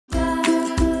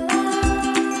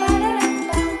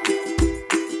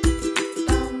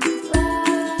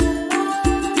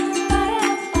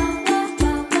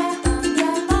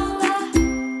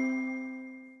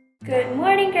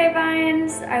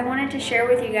to share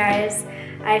with you guys,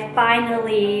 I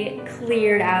finally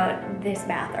cleared out this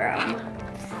bathroom.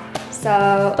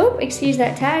 So, oh, excuse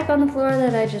that tag on the floor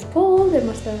that I just pulled. It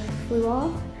must have flew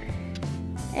off.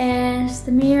 And it's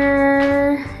the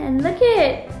mirror, and look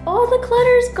at all the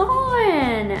clutter's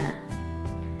gone.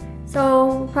 So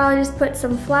we'll probably just put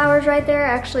some flowers right there.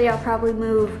 Actually, I'll probably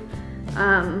move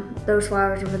those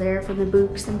flowers over there from the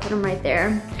books and put them right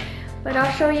there. But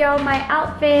I'll show y'all my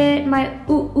outfit, my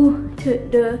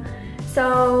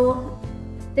So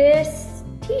this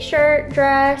t-shirt,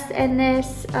 dress, and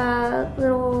this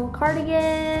little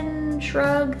cardigan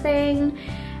shrug thing.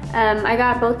 I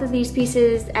got both of these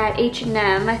pieces at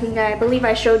H&M. I believe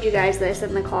I showed you guys this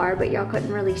in the car, but y'all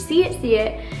couldn't really see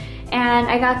it. And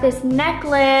I got this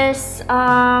necklace.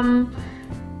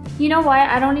 You know what?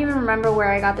 I don't even remember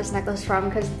where I got this necklace from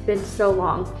because it's been so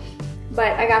long.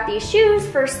 But I got these shoes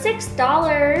for $6,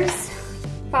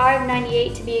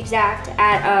 $5.98 to be exact,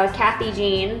 at Kathy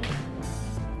Jean.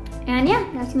 And yeah,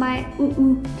 that's my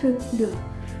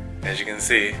As you can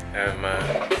see, I have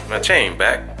my chain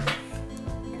back.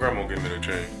 Grandma gave me the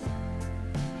chain.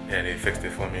 Yeah, they fixed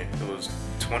it for me. It was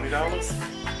 $20.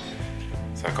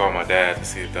 So I called my dad to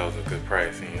see if that was a good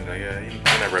price. And he was like, yeah, he's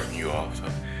not ripping you off. So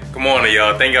good morning,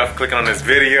 y'all. Thank y'all for clicking on this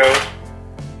video.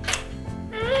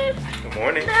 Good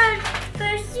morning.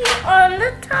 First you on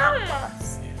the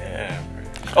Thomas. Yeah.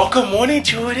 Oh, good morning,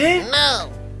 Jordan. No.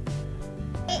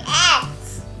 The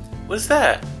S. What's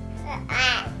that? The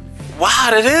S. Wow,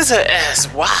 that is an S.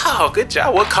 Wow, good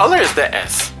job. What color is the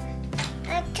S?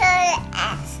 I call it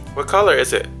S. What color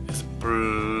is it? It's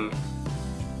blue.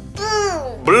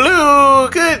 Blue. Blue.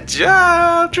 Good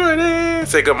job, Jordan.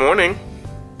 Say good morning.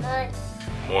 Good.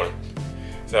 Morning.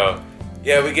 So,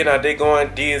 yeah, we getting our day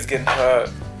going. D is getting her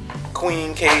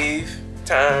queen cave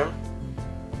time.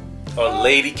 Or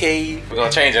lady cave. We're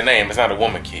gonna change the name. It's not a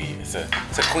woman cave. It's a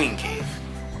queen cave.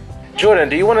 Jordan,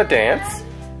 do you want to dance?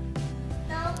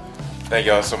 No. Thank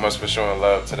y'all so much for showing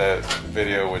love to that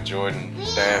video with Jordan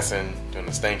dancing, doing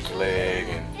the stanky leg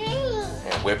and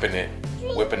whipping the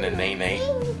nay-nay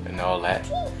and all that.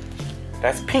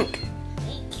 That's Pink.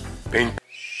 Pink. The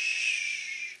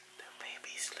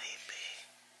baby's sleeping.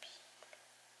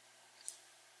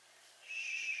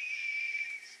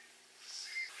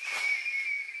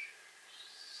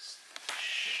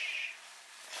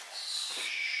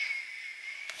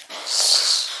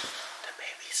 The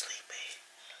baby's sleeping.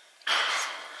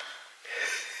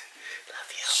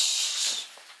 Love you.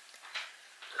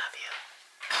 Love you.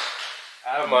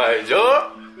 I'm my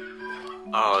Joe.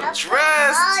 All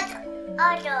dressed.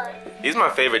 These are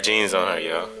my favorite jeans on her,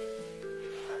 yo.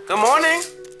 Good morning,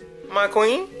 my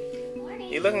queen. Good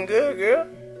morning. You looking good, girl?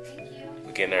 Thank you.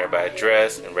 We're getting everybody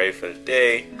dressed and ready for the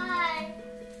day. Hi.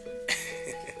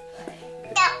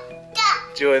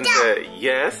 Jordan said,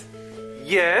 yes,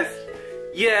 yes,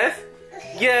 yes,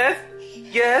 yes,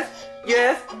 yes,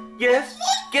 yes, yes,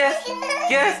 yes,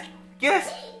 yes,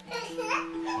 yes.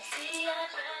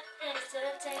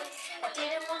 I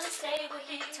didn't want to say what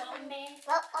he told me.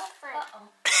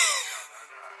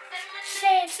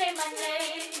 Say my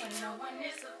name when no one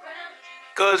is around.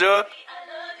 Go, Joe. I love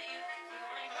you. You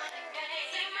ain't playing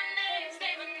games.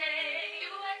 Say my name. You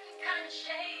acting kind of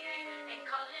shady. Ain't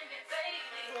calling me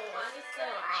baby. Why you so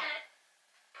chat?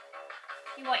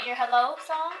 You want your hello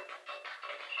song?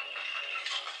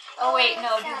 Oh wait,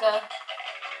 no, do the.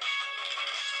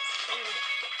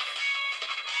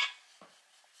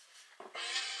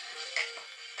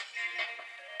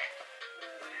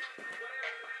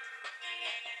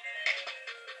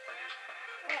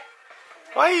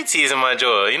 Why are you teasing my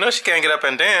Joy? You know she can't get up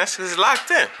and dance. She's locked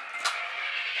in.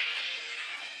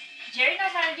 Jerry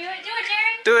knows how to do it.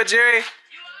 Do it, Jerry. Do it, Jerry.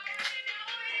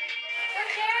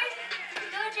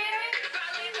 Go, Jerry. Go, Jerry.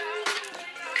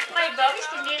 My Bubs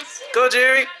can dance. Go,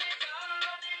 Jerry.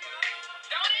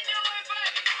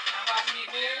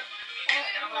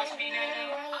 Watch me,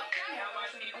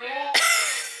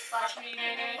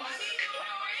 Nene.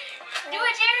 Do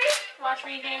it, Jerry. Watch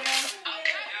me, Nene.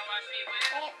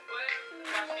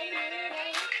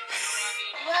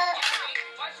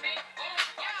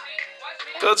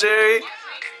 Go, Jerry.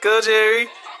 Go, Jerry.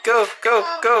 Go, go,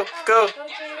 go, go. Go,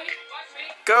 Jerry.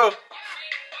 Go.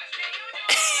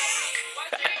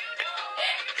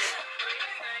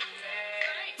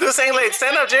 Do the same leg.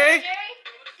 Stand up, Jerry. Jerry,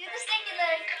 do the stinky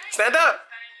leg. Stand up.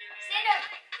 Stand up.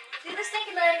 Do the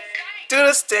stinky leg. Do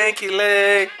the stanky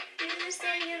leg. Do the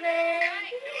stinky leg.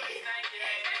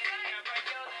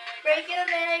 Break your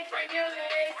leg. Break your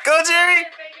leg. Go, Jerry.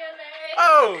 Break your leg.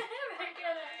 Oh. Break your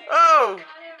leg. Oh.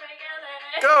 Break your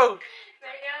leg. Go.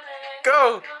 Break your leg.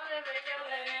 Go. Break your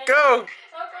leg. Go.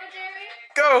 Oh, go, Jerry.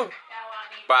 Go.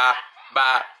 ba, ba,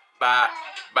 ba,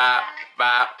 ba,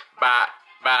 ba, ba,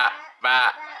 ba, ba,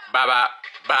 ba, ba,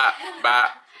 ba, ba,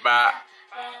 ba.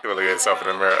 You look at yourself in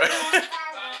the mirror.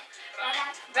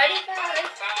 Ready?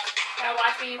 Now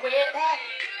watch me whip.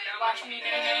 Watch me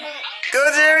nay. Go,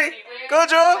 Jerry. Go,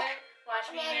 Joel. Watch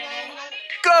me nay.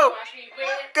 Go. Watch me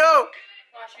whip. Go.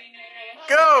 Watch me nay.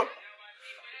 Go.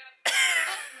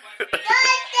 Go,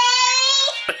 Daddy!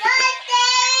 Go, Daddy!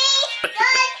 Go,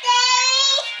 Daddy!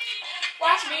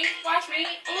 Watch me. Watch me.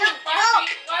 Ooh, No,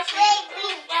 watch me. Watch me. baby.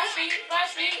 Ooh, watch me.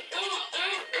 Watch me. Ooh, ooh,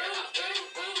 ooh,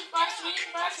 ooh, ooh. Watch me.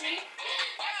 Watch me.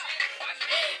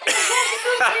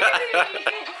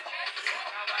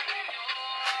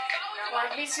 Now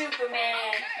watch me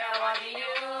Superman. Now watch me you.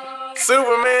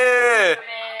 Superman.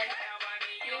 Superman.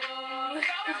 You.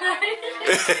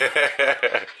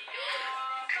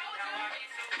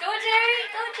 Go Jerry.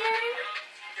 Go Jerry.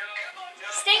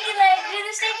 Stinky leg. Do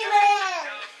the stinky leg.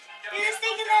 Do the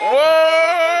stinky leg.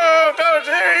 Whoa! Go,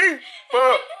 Jerry.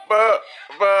 Ba, ba,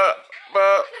 ba, ba,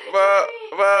 ba,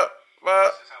 ba, ba.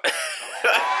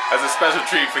 That's a special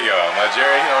treat for y'all. My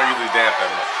Jerry, he don't usually dance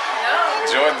that much. No.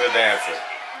 Jordan's a dancer.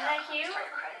 Isn't that cute?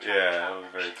 Yeah, that was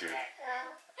very cute.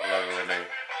 I love it when they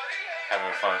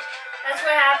having fun. That's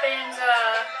what happens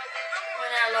when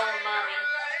they're alone with mommy.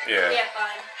 Yeah. We have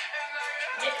fun.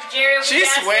 Jerry will be She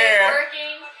downstairs swear.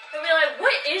 working. He'll be like,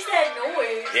 what is that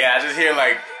noise? Yeah, I just hear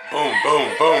like boom,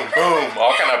 boom, boom, boom,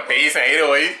 all kind of bass and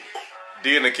 808.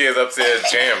 D and the kids upstairs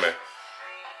jamming.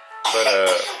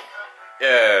 But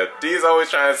yeah, D's always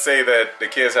trying to say that the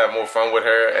kids have more fun with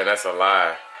her, and that's a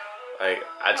lie. Like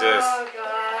I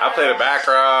play the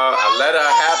background. I let her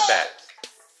have that.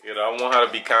 You know, I want her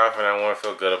to be confident. I want her to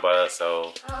feel good about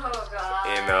herself. Oh god.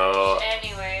 You know.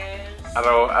 Anyways. I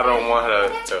don't want her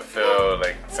to feel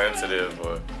like sensitive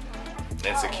or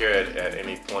insecure at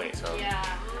any point. So Yeah.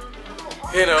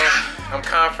 you know, I'm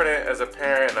confident as a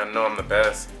parent, and I know I'm the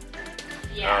best.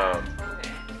 Yeah. Okay.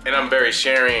 And I'm very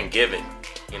sharing and giving.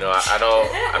 You know,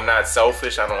 I'm not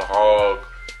selfish. I don't hog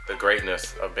the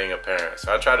greatness of being a parent.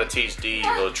 So I try to teach D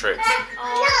little tricks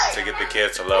to get the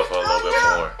kids to love her a little bit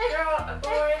more. Girl, a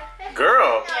boy.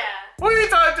 Girl, Yeah. what are you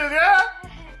talking to, girl?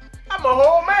 I'm a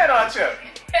whole man, aren't you?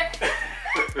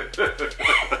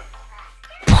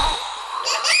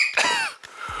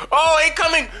 Oh, ain't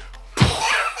coming.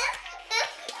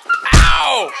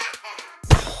 Ow!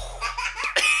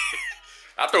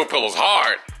 I throw pillows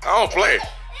hard. I don't play.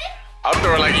 I'm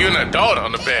throwing like you an adult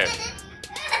on the bed.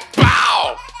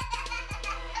 Bow!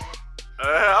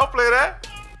 I'll play that.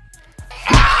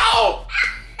 Ow!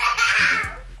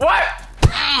 What?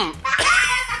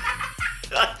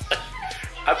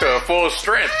 I throw it full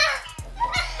strength.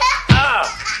 I'm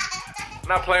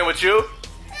not playing with you.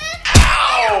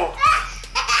 Ow!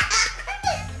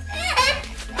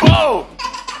 Whoa!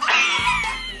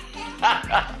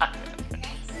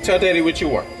 Tell Daddy what you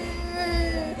want.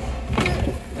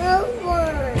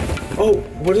 Oh,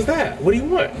 what is that? What do you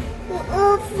want?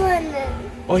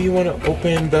 Oh, you want to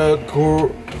open the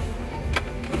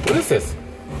what is this?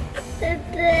 The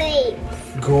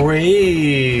grapes.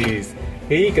 Grapes.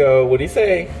 Here you go. What do you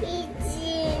say?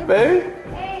 Baby?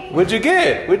 What'd you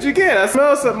get? What'd you get? I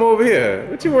smell something over here.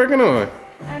 What you working on?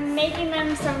 I'm making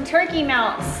them some turkey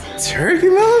melts. Turkey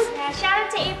melts? Yeah, shout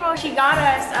out to April. She got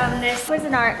us this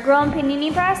Cuisinart Grill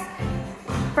Panini Press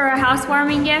for a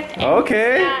housewarming gift. And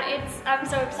Okay. Yeah, I'm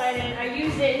so excited. I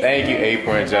use it. Thank you,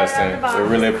 April and Justin. We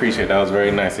really appreciate it. That was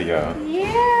very nice of y'all.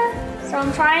 Yeah. So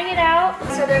I'm trying it out.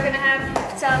 So they're gonna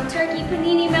have some turkey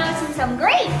panini melts and some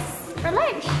grapes for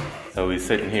lunch. So we're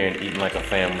sitting here and eating like a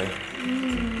family.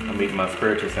 I'm eating my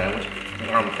spiritual sandwich.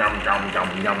 How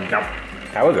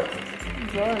was it?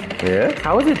 Good. Yeah.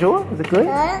 How was it, Joel? Was it good?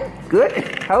 Good.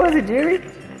 How was it, Jerry?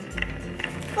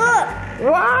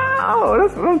 Wow,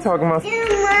 that's what I'm talking about. You're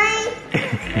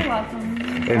welcome.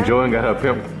 And Joan got her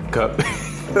pimp cup.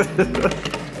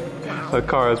 Her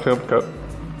car has pimp cup.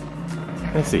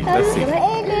 Let's see. Let's see.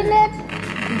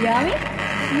 Yummy?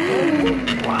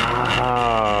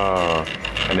 Wow.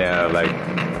 And they have like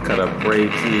cut up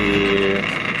grapes here.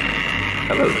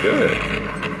 That looks good.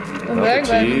 Very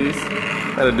good. Cheese.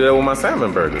 I had to do that with my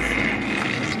salmon burgers.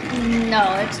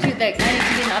 No, it's too thick. I need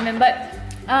to be in the oven, but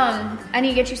I need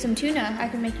to get you some tuna. I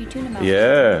can make you tuna melts.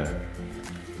 Yeah.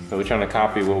 So we're trying to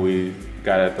copy what we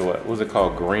got at the what was it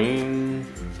called? Green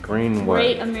what?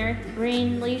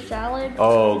 Green leaf salad.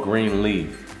 Oh, Green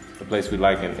Leaf. The place we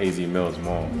like in AZ Mills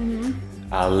Mall.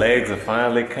 Our legs have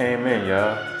finally came in,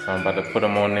 y'all. So I'm about to put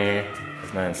them on there.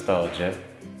 It's not installed yet.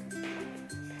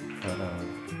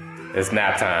 It's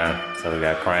nap time, so we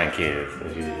got crying kids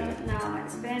as usual. No,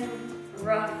 it's been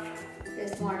rough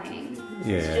this morning.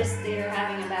 Yeah. It's just they're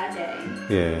having a bad day.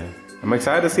 Yeah. I'm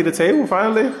excited to see the table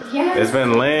finally. Yes. It's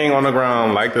been laying on the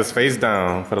ground like this face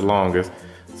down for the longest.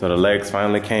 So the legs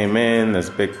finally came in, this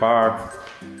big bar.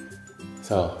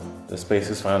 So the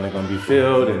space is finally gonna be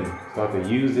filled and so I can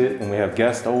use it when we have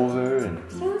guests over. And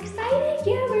So excited.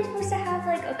 Yeah, we're supposed to have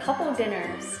like a couple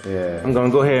dinners. yeah. I'm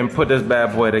gonna go ahead and put this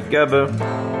bad boy together.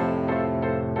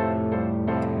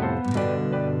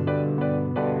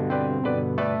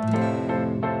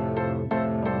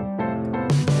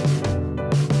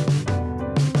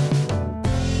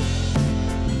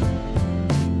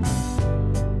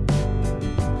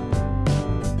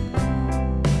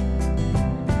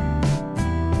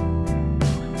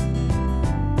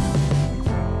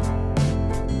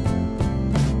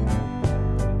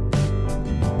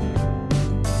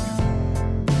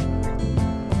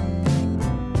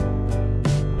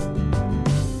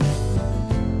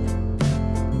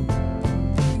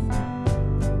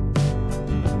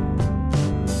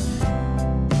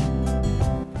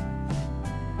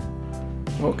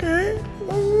 Okay.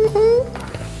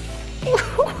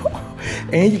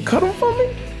 And you cut them for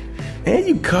me? And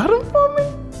you cut them for me?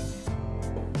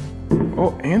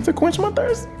 Oh, and to quench my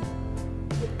thirst?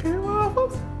 Okay, well,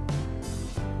 folks.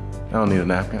 I don't need a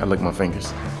napkin. I lick my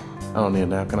fingers. I don't need a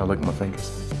napkin. I lick my fingers.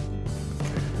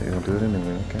 Okay, they're gonna do it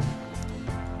anyway, okay?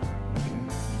 Okay.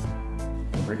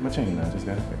 I'll break my chain now. I just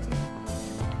gotta fix it.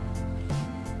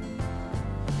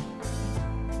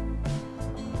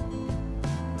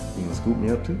 You gonna scoop me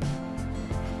up too?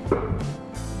 A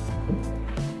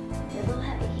little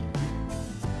heavy.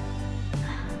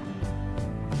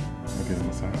 I get a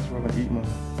massage while I eat my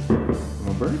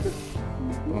burger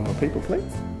on my paper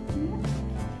plates.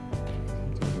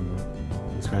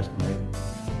 Scratch my head.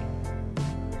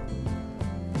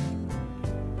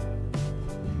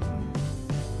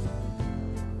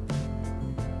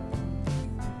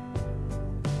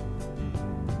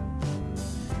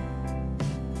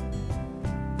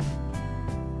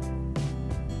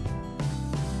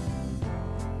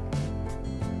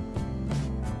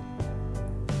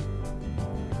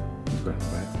 Scratch my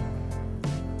back.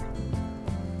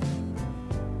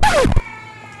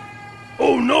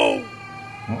 Oh no!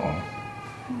 Uh-oh.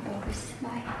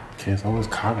 Kids always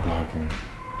cock blocking.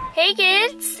 Hey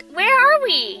kids, where are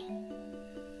we?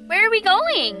 Where are we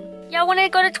going? Y'all want to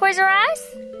go to Toys R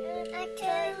Us?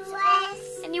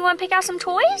 And you want to pick out some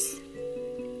toys?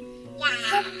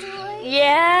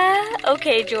 Yeah?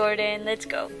 Okay, Jordan, let's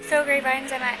go. So,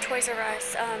 Grapevines, I'm at Toys R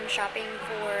Us shopping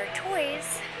for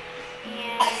toys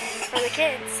and for the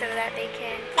kids so that they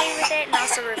can play with it and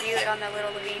also review it on the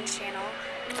Little Levine's channel.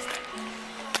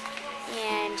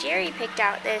 And Jerry picked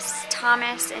out this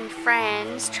Thomas and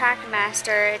Friends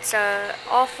Trackmaster. It's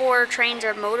all 4 trains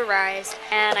are motorized.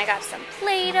 And I got some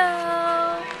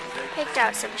Play-Doh. Picked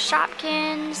out some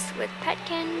Shopkins with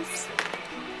Petkins.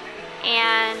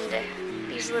 And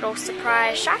these little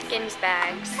surprise Shopkins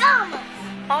bags.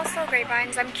 Also,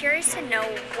 Grapevines, I'm curious to know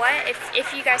what,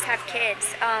 if you guys have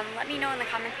kids, let me know in the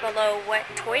comments below what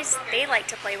toys they like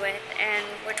to play with and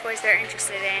what toys they're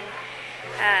interested in.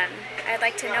 I'd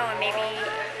like to know, and maybe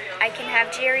I can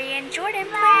have Jerry and Jordan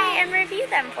play and review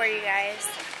them for you guys.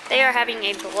 They are having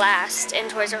a blast in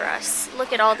Toys R Us.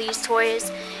 Look at all these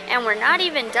toys, and we're not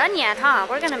even done yet, huh?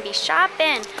 We're gonna be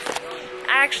shopping.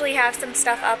 I actually have some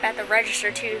stuff up at the register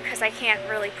too, because I can't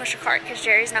really push a cart because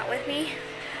Jerry's not with me.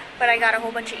 But I got a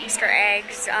whole bunch of Easter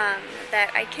eggs that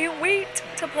I can't wait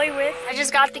to play with. I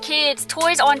just got the kids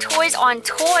toys on toys on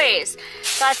toys.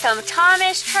 Got some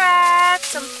Thomas tracks,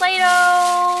 some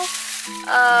Play-Doh,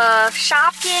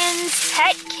 Shopkins,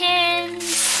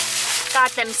 Petkins.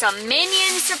 Got them some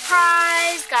Minion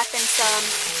surprise. Got them some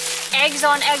eggs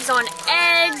on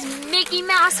eggs. Mickey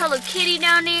Mouse, Hello Kitty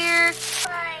down there.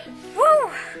 Woo!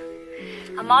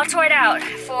 I'm all toyed out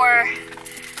for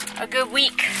a good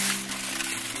week.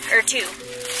 Or 2.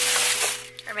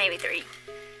 Or maybe 3.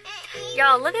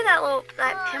 Y'all, look at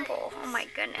that pimple. Oh my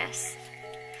goodness.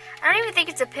 I don't even think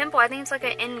it's a pimple. I think it's like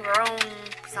an ingrown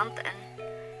something.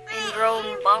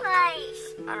 Ingrown bump. I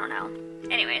don't know.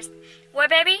 Anyways. What,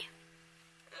 baby?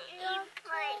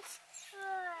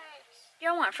 You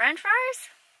don't want French fries?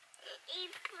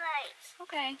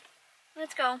 Okay.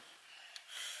 Let's go.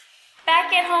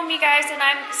 Back at home, you guys, and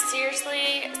I'm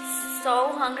seriously so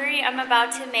hungry. I'm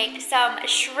about to make some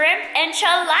shrimp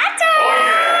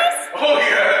enchiladas. Oh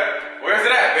yeah! Where's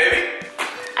it at, baby?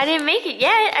 I didn't make it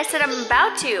yet. I said I'm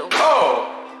about to. Oh!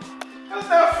 That's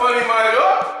not funny, my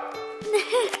dog.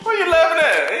 What are you laughing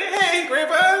at? Hey,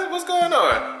 Grapevines, what's going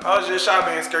on? I was just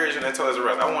shopping excursion at Toys R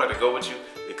Us. I wanted to go with you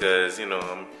because, you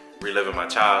know, reliving my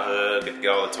childhood, get to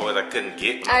get all the toys I couldn't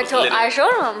get. When I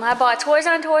showed him. I bought toys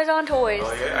on toys on toys.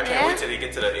 Oh yeah, I can't wait till they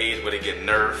get to the age where they get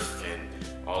Nerf and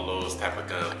all those type of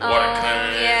guns. Water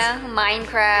guns. Yeah,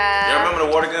 Minecraft. You remember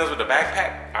the water guns with the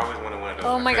backpack? I always wanted one of those.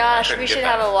 Oh my gosh, we should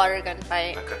have a water gun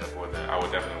fight. I couldn't afford that. I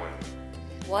would definitely win.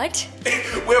 What? We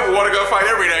have a water gun fight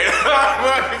every day.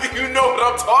 You know what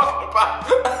I'm talking about.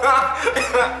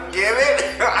 Get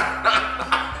it?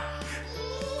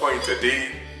 Point to D.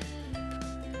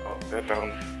 Oh, that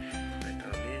down.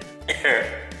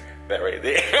 That right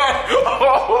there.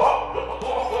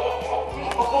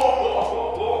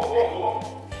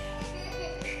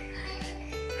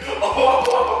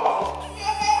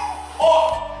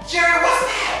 Oh, Jerry, what's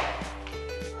that?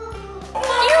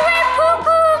 You went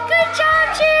cuckoo. Good job,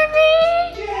 Jeremy.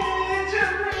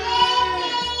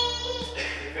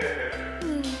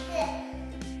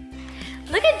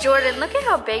 Look at Jordan. Look at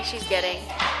how big she's getting.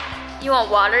 You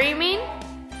want water, you mean?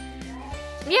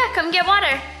 Yeah, come get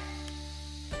water.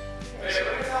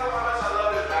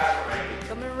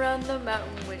 Coming around the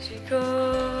mountain when she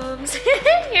comes.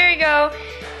 Here we go.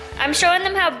 I'm showing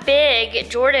them how big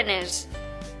Jordan is.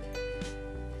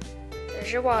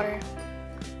 There's your water.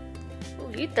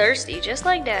 Ooh, you thirsty, just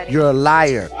like Daddy. You're a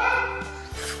liar.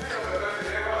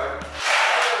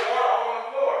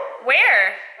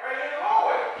 Where?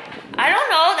 I don't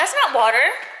know. That's not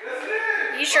water.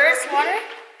 You sure it's water?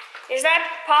 Is that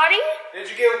potty? Did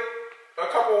you give a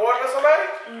cup of water to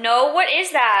somebody? No, what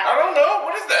is that? I don't know.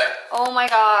 What is that? Oh my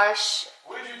gosh.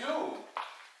 What did you do?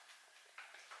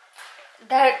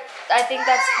 I think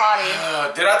that's potty.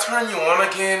 Did I turn you on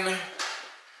again?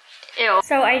 Ew.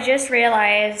 So I just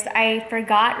realized I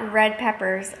forgot red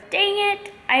peppers. Dang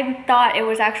it. I thought it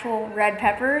was actual red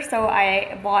pepper, so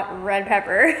I bought red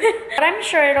pepper. But I'm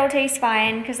sure it'll taste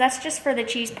fine because that's just for the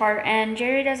cheese part, and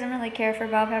Jerry doesn't really care for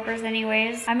bell peppers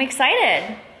anyways. I'm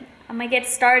excited. I'm gonna get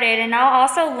started, and I'll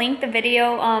also link the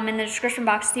video in the description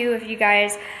box too if you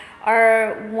guys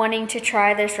are wanting to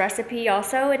try this recipe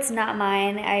also. It's not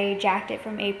mine, I jacked it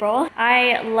from April.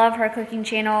 I love her cooking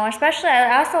channel, especially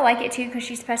I also like it too because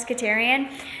she's pescatarian.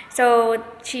 So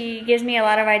she gives me a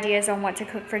lot of ideas on what to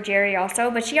cook for Jerry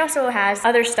also, but she also has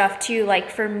other stuff too,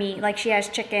 like for meat, like she has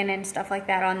chicken and stuff like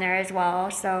that on there as well.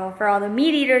 So for all the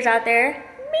meat eaters out there,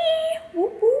 me,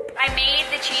 whoop whoop. I made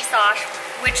the cheese sauce,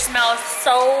 which smells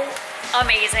so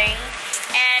amazing.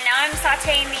 And now I'm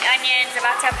sauteing the onions,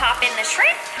 about to pop in the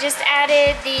shrimp. Just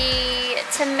added the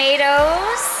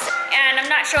tomatoes. And I'm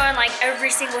not showing like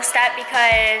every single step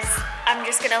because I'm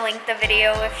just gonna link the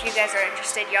video if you guys are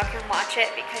interested. Y'all can watch it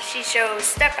because she shows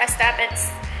step by step. It's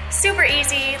super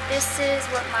easy. This is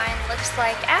what mine looks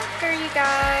like after, you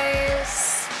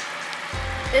guys.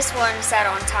 This one sat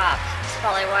on top. That's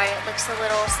probably why it looks a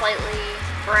little slightly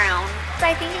brown.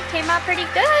 I think it came out pretty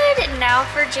good. And now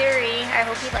for Jerry, I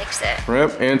hope he likes it.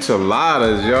 Shrimp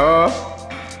enchiladas, y'all.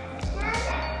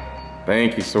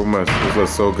 Thank you so much. This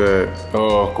looks so good.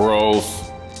 Oh,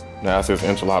 gross. Nastiest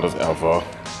enchiladas ever.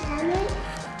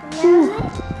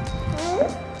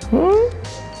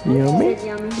 Yummy.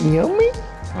 Yummy.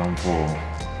 I'm full.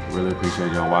 Really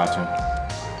appreciate y'all watching.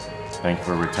 Thank you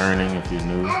for returning if you're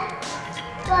new.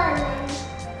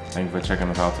 Thank you for checking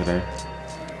us out today.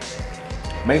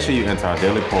 Make sure you enter our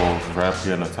daily polls right up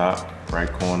here in the top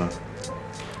right corner.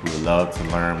 We would love to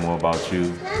learn more about you,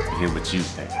 to hear what you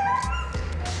think.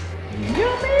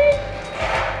 Yummy.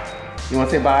 You want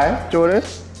to say bye, Jordan?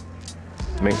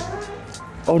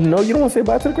 Oh no, you don't want to say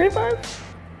bye to the grapevine?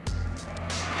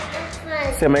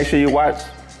 Say make sure you watch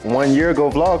 1 year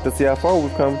ago vlog to see how far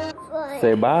we've come.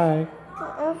 Say bye.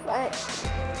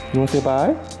 You want to say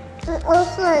bye?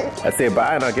 I say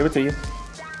bye and I'll give it to you.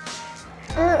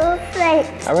 All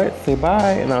right, say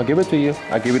bye and I'll give it to you.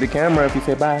 I'll give you the camera if you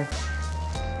say bye.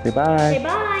 Say bye. Say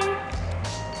bye.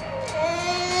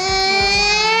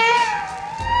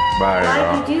 Bye,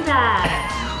 y'all. Why'd you do that?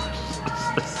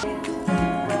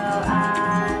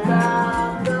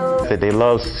 They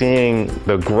love seeing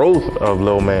the growth of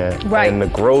Lil Man and the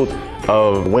growth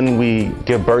of when we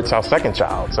give birth to our second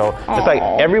child. So it's like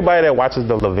everybody that watches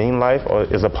the Levine life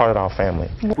is a part of our family.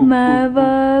 My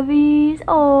bubbies.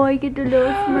 Oh, I get the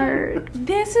little smirk.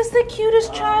 This is the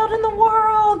cutest child in the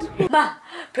world. Ma,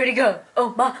 pretty girl.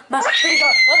 Oh, ma, pretty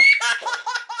girl.